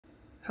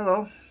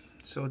Hello,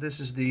 so this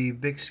is the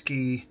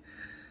Bykski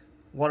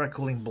water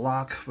cooling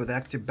block with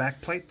active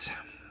backplate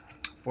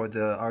for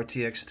the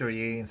RTX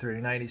 3080 and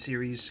 3090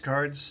 series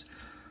cards.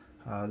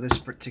 This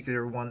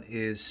particular one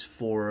is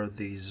for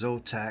the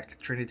Zotac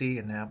Trinity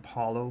and Amp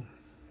Holo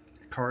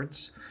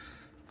cards.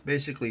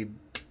 Basically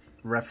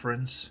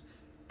reference.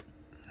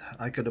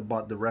 I could have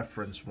bought the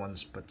reference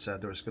ones, but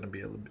there was going to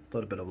be a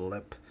little bit of a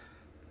lip.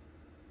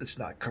 It's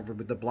not covered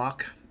with the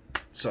block,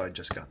 so I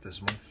just got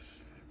this one.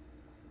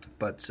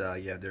 But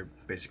yeah, they're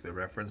basically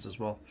reference as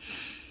well.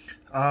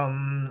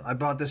 I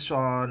bought this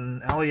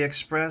on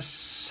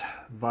AliExpress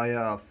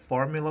via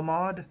Formula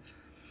Mod.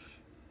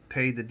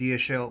 Paid the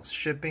DHL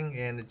shipping,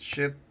 and it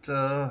shipped.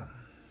 I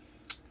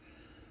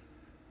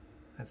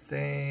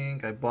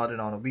think I bought it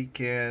on a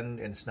weekend,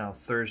 and it's now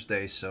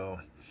Thursday. So,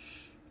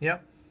 yeah,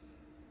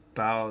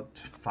 about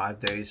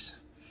 5 days.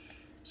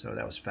 So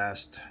that was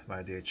fast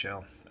by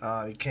DHL.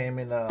 It came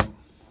in a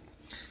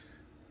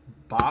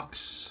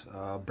box,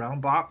 brown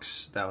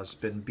box that was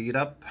been beat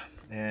up,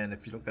 and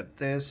if you look at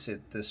this,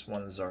 this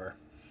ones are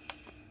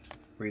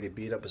really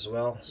beat up as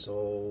well.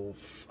 So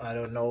I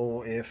don't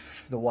know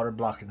if the water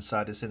block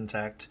inside is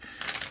intact.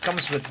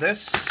 Comes with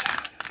this.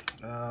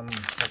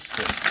 What's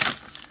this?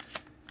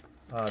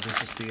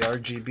 This is the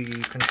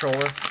RGB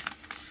controller.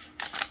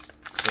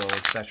 So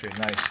it's actually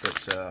nice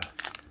that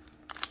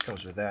it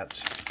comes with that.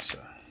 So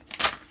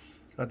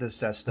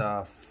that's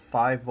the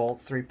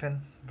 5-volt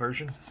 3-pin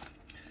version.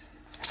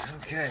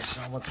 Okay,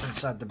 so what's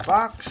inside the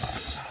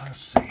box? Let's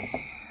see.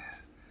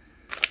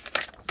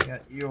 You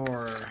got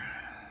your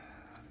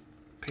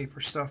paper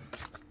stuff.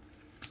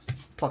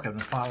 Plug it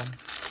and file them.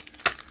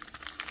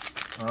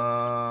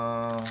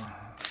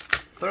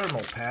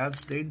 Thermal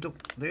pads. They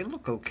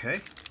look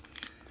okay.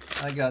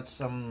 I got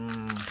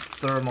some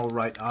thermal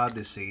right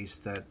odysseys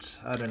that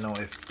I don't know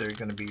if they're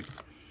gonna be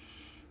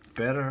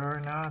better or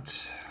not.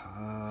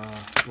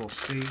 We'll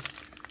see.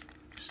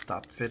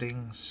 Stop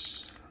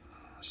fittings.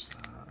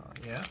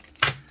 Yeah,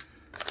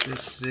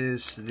 this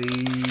is the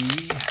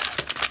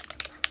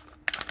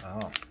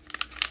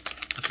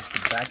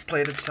back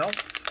plate itself,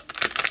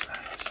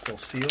 still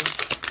sealed.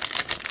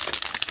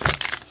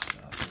 So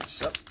I'll put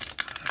this up.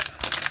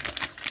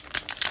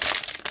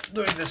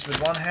 Doing this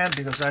with one hand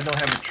because I don't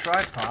have a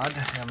tripod.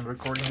 I'm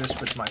recording this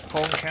with my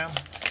phone cam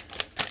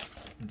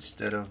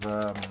instead of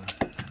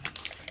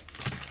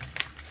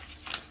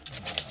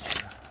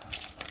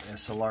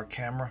SLR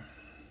camera.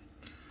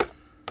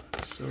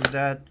 So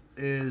that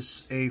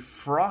is a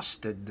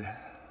frosted,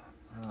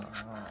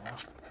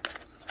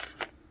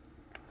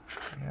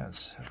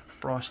 yes, a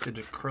frosted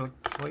acrylic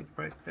plate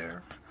right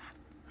there.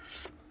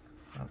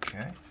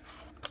 Okay,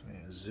 let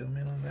me zoom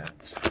in on that.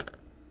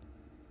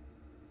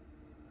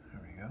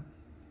 There we go.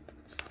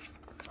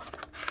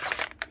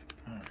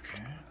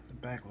 Okay, the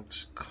back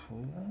looks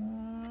cool.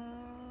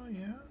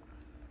 Yeah,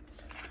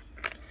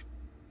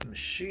 the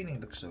machining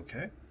looks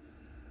okay.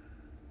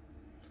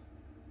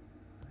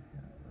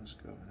 Let's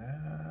go with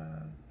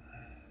that.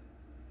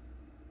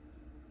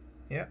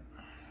 Yep.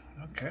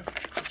 Okay.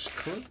 Looks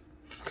cool.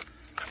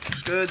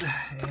 Looks good.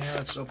 And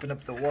let's open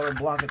up the water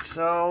block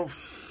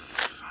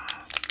itself.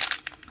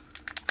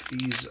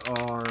 These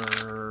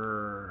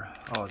are.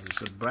 Oh,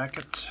 this is a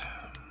bracket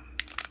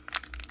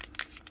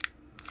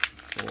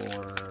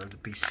for the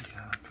PC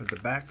for the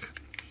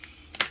back.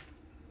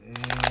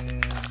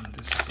 And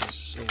this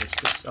is. Oh, what's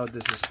this? Oh,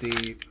 this is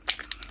the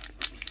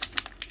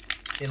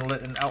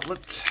inlet and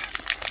outlet.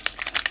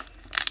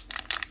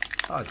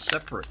 Oh, it's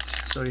separate,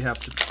 so you have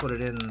to put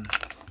it in,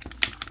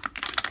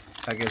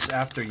 I guess,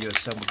 after you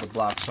assemble the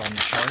blocks on the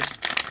chart.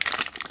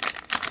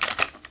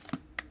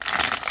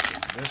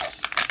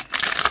 This.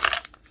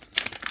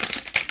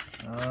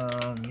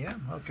 Yeah,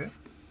 okay.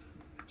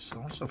 It's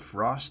also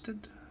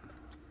frosted.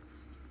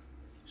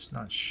 It's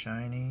not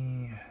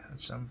shiny at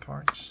some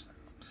parts.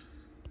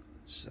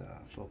 Let's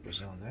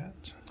focus on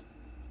that.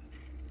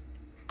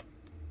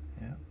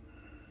 Yeah.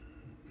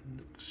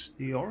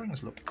 The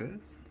O-rings look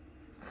good.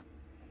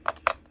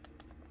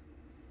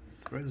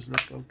 Threads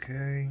look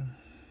okay.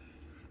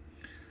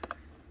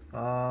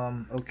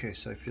 Okay,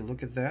 so if you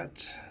look at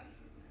that,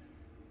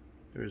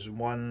 there's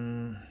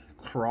one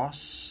cross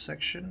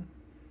section,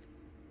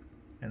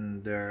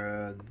 and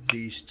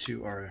these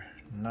two are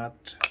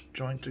not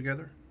joined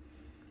together.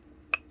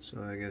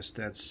 So I guess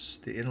that's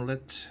the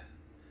inlet,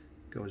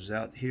 goes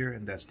out here,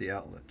 and that's the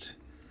outlet.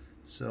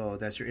 So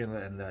that's your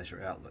inlet and that's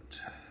your outlet.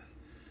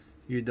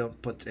 You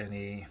don't put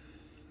any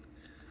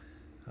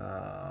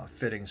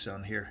fittings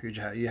on here.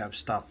 You have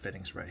stop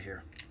fittings right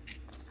here.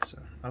 So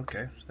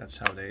okay, that's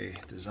how they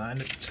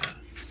designed it.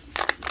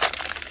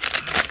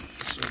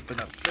 Let's open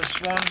up this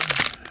one.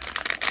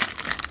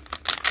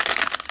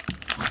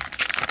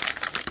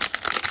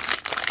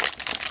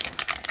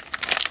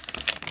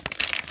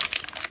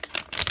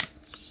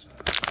 So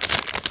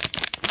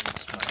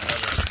that's my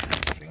other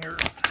finger.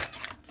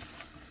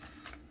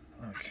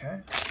 Okay.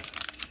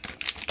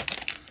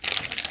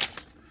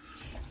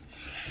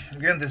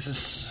 Again, this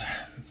is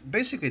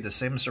basically the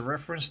same as a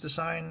reference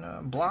design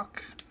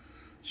block.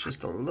 It's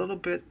just a little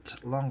bit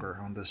longer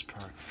on this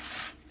part.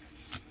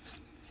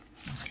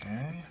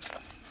 Okay.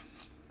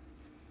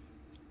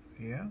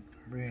 Yeah,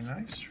 really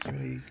nice,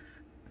 really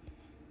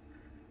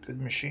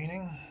good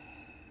machining.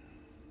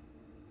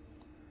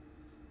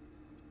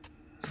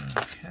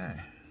 Okay.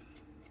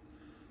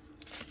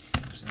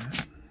 There's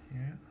that.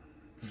 Yeah.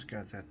 It's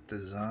got that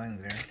design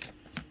there.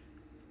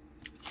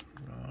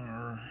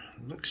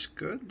 Looks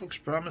good, looks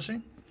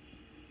promising.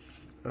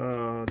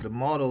 The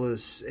model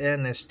is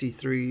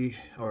NST3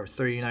 or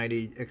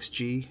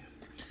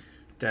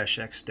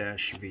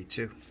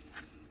 3090XG-X-V2.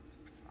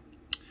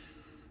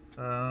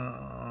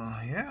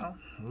 Yeah,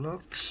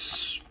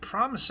 looks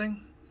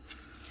promising.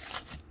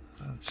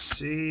 Let's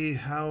see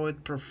how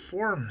it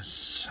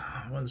performs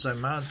once I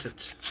mount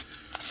it.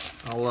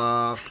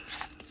 I'll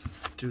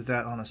do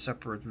that on a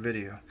separate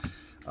video.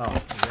 Oh,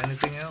 is there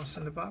anything else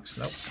in the box?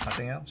 Nope,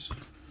 nothing else.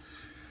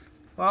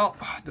 Well,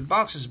 the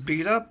box is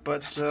beat up,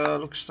 but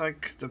looks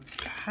like the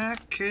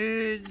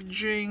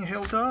packaging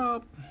held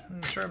up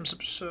in terms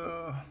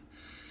of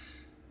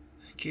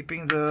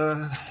keeping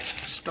the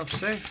stuff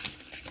safe.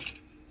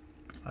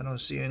 I don't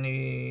see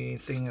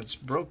anything that's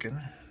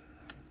broken.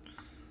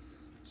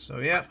 So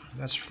yeah,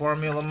 that's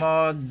Formula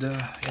Mod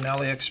in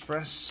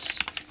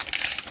AliExpress.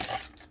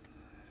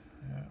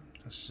 Yeah,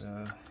 that's,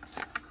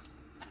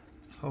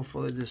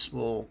 hopefully this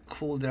will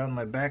cool down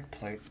my back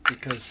plate,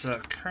 because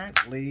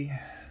currently,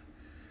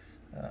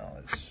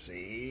 let's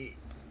see.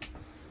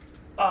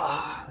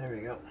 Ah, there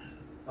we go.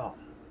 Oh,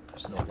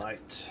 there's no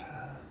light.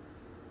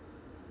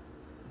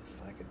 If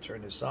I can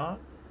turn this on.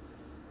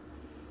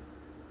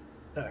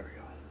 There we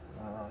go.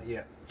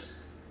 Yeah.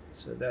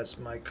 So that's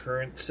my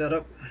current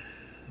setup.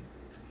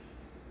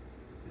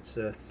 It's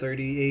a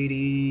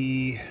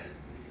 3080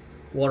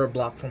 water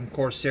block from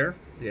Corsair,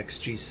 the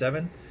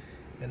XG7,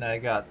 and I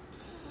got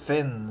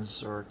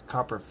fins, or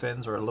copper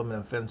fins or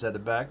aluminum fins at the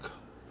back,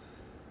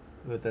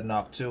 with a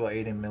Noctua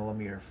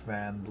 80mm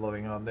fan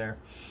blowing on there.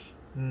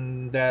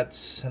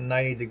 That's a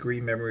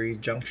 90-degree memory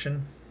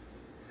junction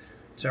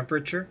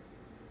temperature,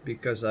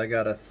 because I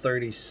got a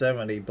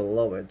 3070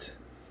 below it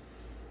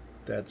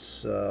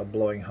that's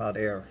blowing hot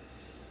air,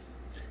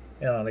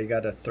 and I only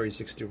got a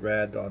 3060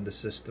 rad on the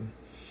system.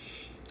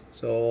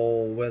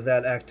 So with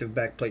that active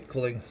backplate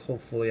cooling,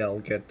 hopefully I'll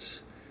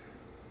get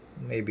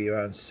maybe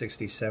around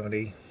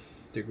 60-70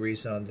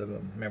 degrees on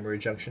the memory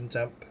junction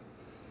temp.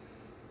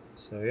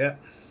 So yeah,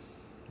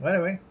 well,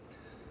 anyway,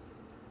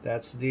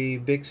 that's the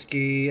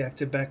Bykski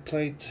active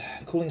backplate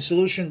cooling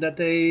solution that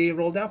they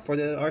rolled out for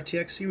the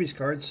RTX series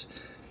cards.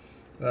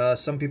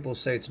 Some people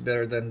say it's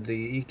better than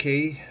the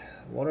EK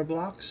water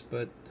blocks,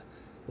 but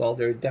well,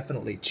 they're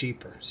definitely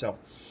cheaper. So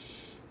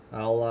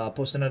I'll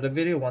post another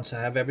video once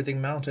I have everything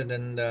mounted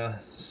and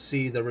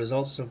see the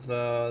results of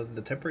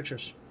the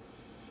temperatures.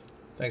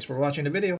 Thanks for watching the video.